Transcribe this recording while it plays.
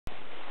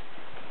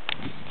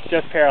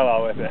just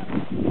parallel with it.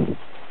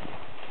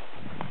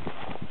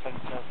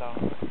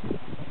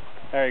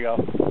 There you go.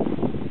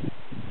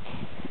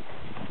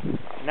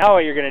 Now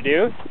what you're going to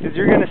do is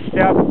you're going to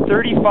step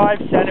 35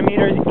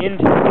 centimeters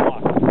into the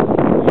block.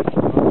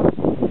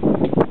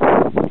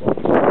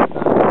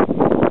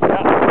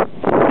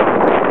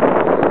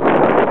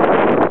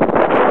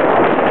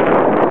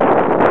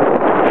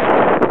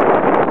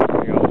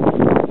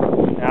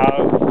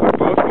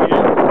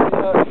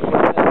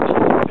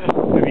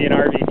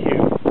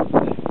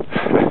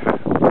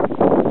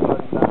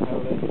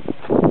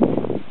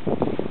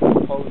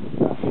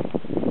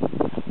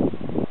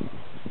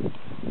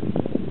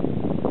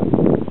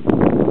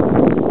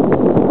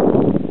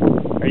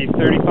 Are you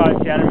 35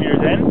 centimeters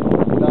in?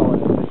 No.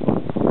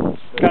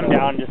 Come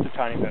down just a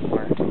tiny bit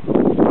more.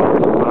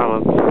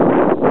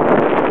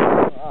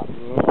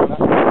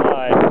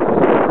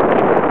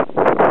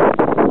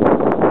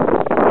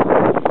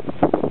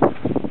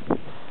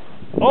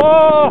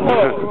 Oh!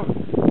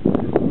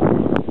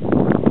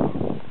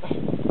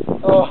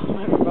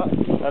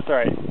 That's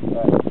alright.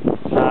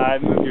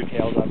 Move your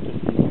tails up just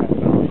so you kind of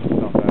balance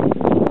yourself out.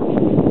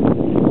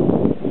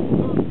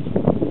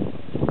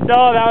 So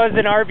that was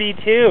an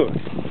RB2.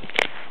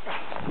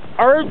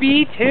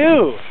 RB2!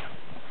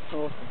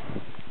 Awesome.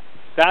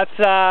 That's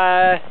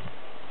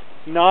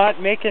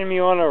not making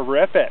me want to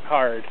rip it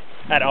hard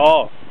at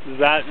all. Does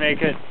that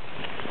make it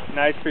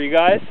nice for you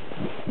guys?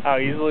 How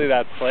easily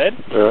that slid?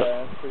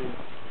 Yeah, that's pretty...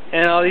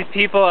 And all these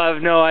people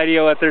have no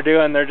idea what they're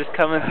doing. They're just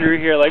coming through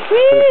here like,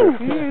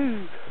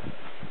 woo!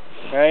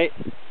 Right?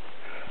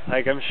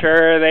 Like, I'm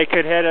sure they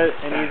could hit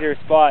an easier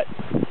spot.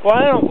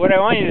 Well, what I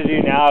want you to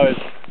do now is,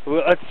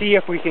 let's see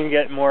if we can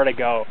get more to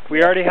go.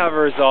 We already have a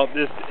result.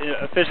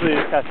 Officially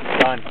this test is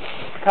done.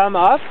 Come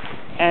up,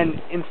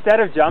 and instead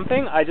of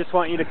jumping, I just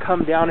want you to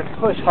come down and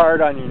push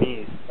hard on your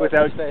knees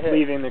without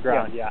leaving the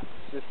ground. Yeah.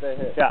 Just stay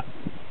hit. Yeah.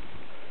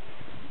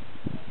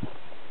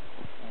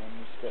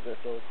 Just get this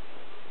over.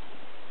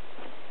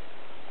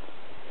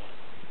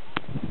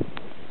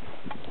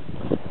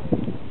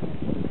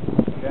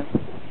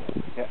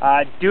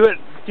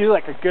 Do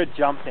like a good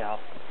jump now.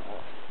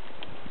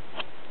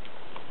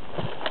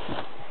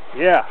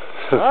 Yeah.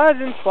 Oh, it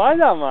didn't slide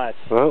that much.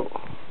 Well.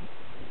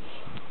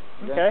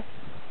 Okay.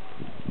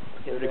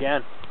 Do it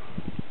again.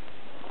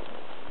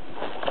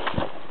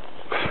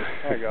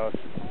 There it goes.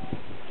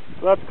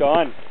 So that's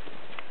gone.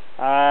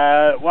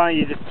 Why don't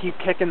you just keep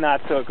kicking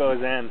that so it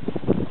goes in?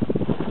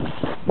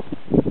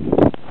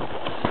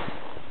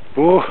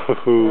 Ooh,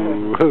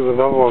 there's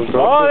another one gone.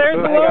 Oh, there's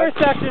the lower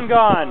section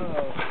gone.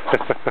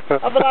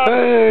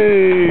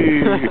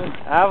 Hey!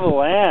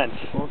 Avalanche.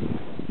 So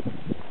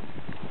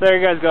there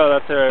you guys go.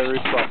 That's our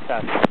Rutschblock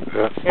test.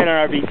 Yeah. In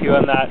our RB2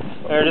 on that.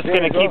 We're just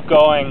going to keep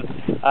going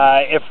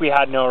if we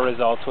had no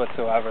results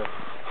whatsoever.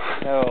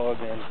 Oh,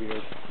 man's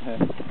weird.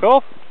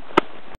 Cool?